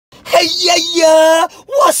Yeah.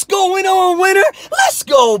 What's going on, winner? Let's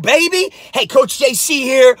go, baby. Hey, Coach JC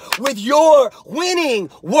here with your winning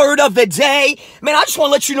word of the day. Man, I just want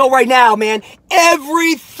to let you know right now, man,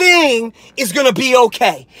 everything is going to be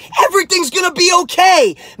okay. Everything's going to be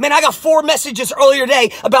okay. Man, I got 4 messages earlier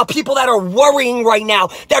today about people that are worrying right now,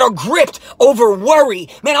 that are gripped over worry.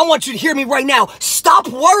 Man, I want you to hear me right now. Stop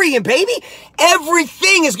worrying, baby.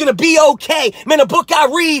 Everything is going to be okay. Man, the book I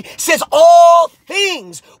read says all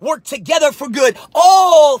things work together for good.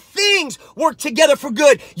 All things work together for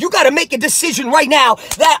good. You got to make a decision right now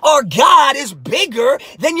that our God is bigger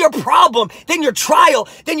than your problem, than your trial,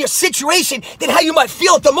 than your situation, than how you might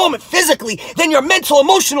feel at the moment physically, than your mental,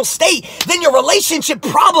 emotional state, than your relationship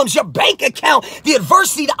problems, your bank account, the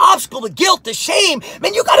adversity, the obstacle, the guilt, the shame.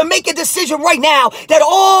 Man, you got to make a decision right now that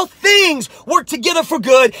all things work together for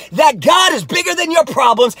good, that God is bigger than your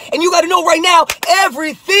problems, and you got to know right now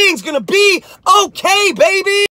everything's going to be okay, baby.